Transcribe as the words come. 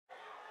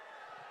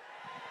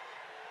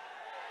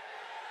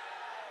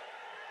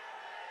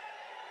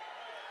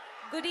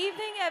Good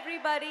evening,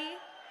 everybody.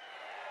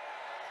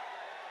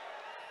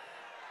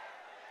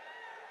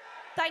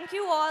 Thank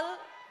you all.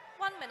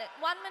 1 minute,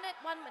 1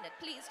 minute,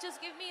 please. Just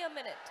give me a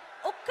minute.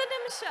 Okka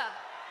nimisha,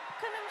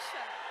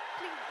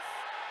 please.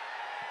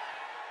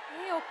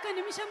 ఏ ఒక్క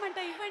నిమిషం అంట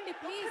ఇవ్వండి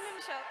please. Okka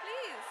nimisha,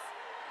 please.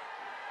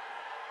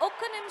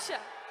 Okka nimisha.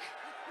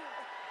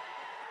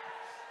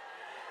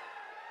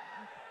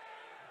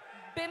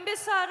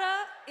 Bimbisara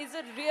is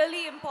a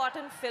really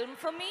important film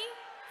for me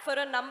for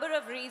a number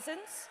of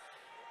reasons.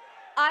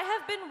 I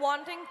have been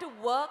wanting to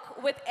work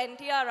with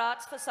NTR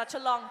Arts for such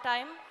a long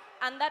time,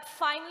 and that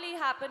finally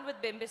happened with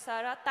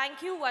Bimbisara. Thank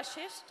you,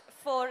 Vashisht,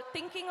 for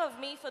thinking of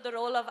me for the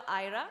role of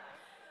Ira.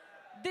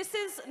 This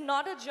is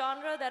not a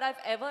genre that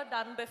I've ever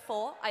done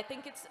before. I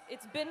think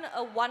it's been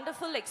a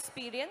wonderful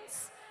experience.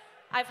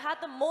 I've had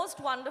the most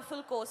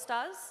wonderful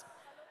co-stars.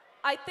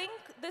 I think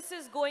this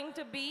is going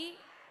to be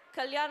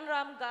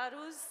Kalyanram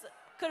Garu's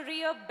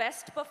career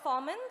best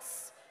performance.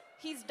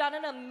 He's done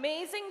an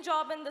amazing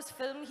job in this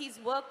film. He's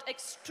worked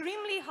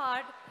extremely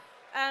hard,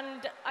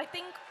 and I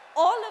think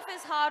all of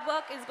his hard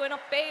work is going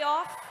to pay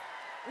off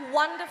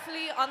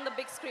wonderfully on the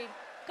big screen.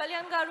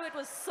 Kalyan Garu, it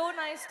was so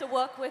nice to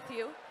work with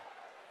you.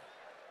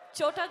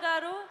 Chota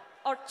Garu,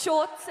 or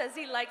Chots as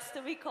he likes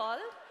to be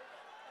called,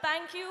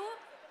 thank you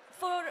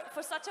for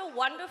such a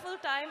wonderful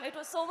time. It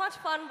was so much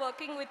fun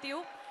working with you.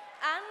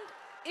 And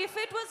if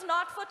it was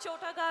not for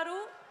Chota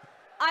Garu,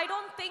 I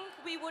don't think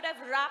we would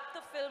have wrapped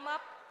the film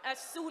up as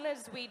soon as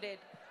we did.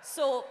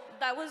 So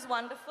that was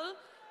wonderful.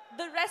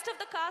 The rest of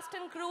the cast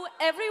and crew,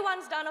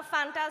 everyone's done a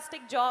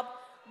fantastic job.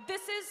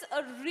 This is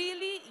a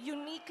really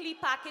uniquely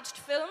packaged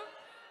film,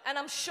 and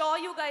I'm sure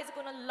you guys are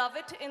going to love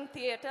it in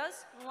theaters.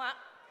 Mwah.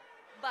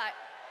 Bye.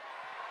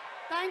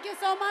 Thank you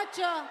so much,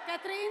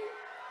 Catherine.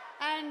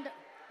 And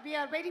we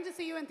are waiting to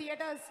see you in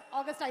theaters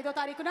August 5వ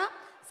తారీఖున.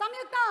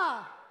 సంయుక్త.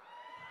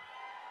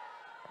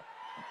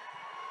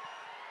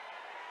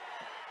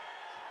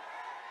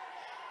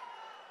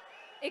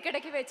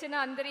 ఇక్కడికి వచ్చిన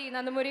అందరి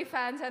Nandamuri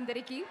fans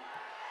అందరికీ,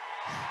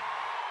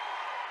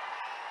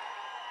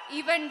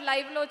 event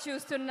లైవ్లో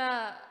చూస్తున్న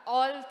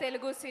all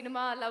Telugu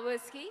cinema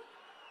లవర్స్కి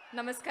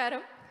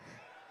నమస్కారం.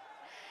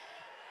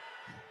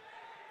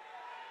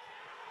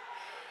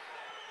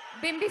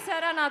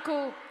 బింబిసారా నాకు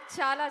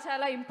చాలా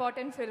చాలా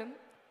ఇంపార్టెంట్ ఫిలిం.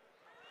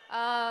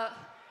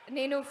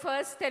 నేను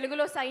ఫస్ట్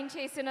తెలుగులో సైన్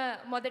చేసిన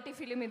మొదటి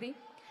ఫిలిం ఇది.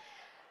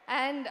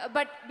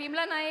 బట్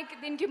భీమ్లా నాయక్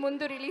దీనికి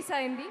ముందు రిలీజ్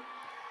అయింది.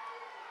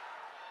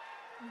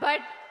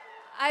 But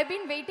I've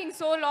been waiting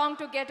so long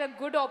to get a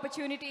good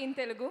opportunity in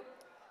Telugu.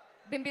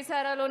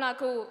 Bimbisara lo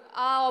naku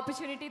aa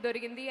opportunity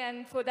dorigindi, and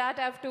for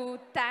that I have to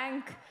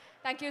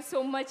thank you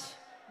so much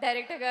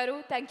Director Garu,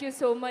 thank you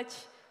so much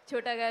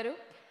Chota Garu,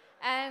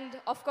 and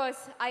of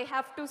course I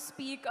have to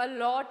speak a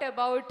lot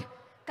about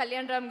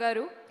Kalyanram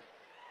Garu.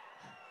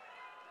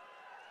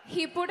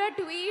 He put a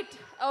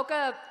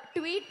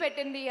tweet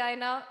petindi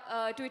ayana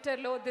Twitter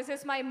lo, this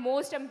is my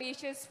most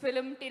ambitious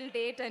film till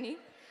date ani.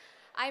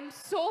 I'm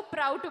so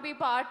proud to be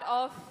part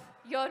of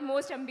your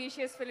most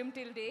ambitious film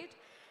till date.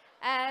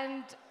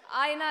 And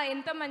ayana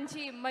enta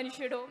manchi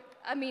manishudo.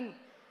 I mean,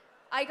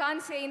 I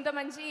can't say inta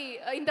manchi,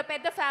 inta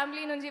pedda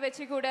family nunji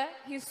vechi kuda,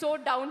 he's so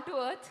down to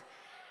earth.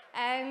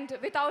 And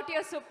without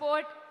your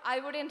support, I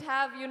wouldn't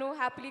have,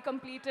 happily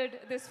completed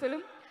this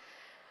film.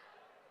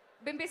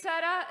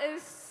 Bimbisara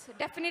is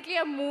definitely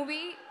a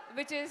movie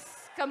which is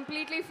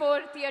completely for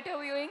theater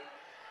viewing.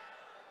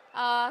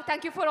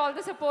 Thank you for all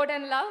the support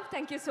and love.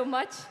 Thank you so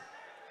much.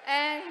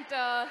 And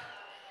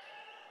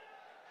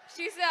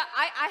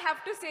I have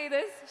to say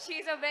this,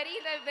 she's a very,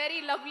 very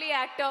lovely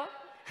actor.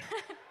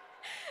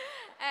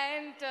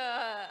 And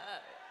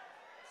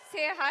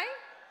say hi.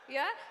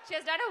 Yeah, she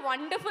has done a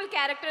wonderful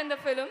character in the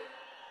film.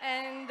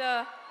 And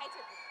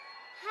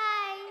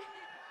Hi.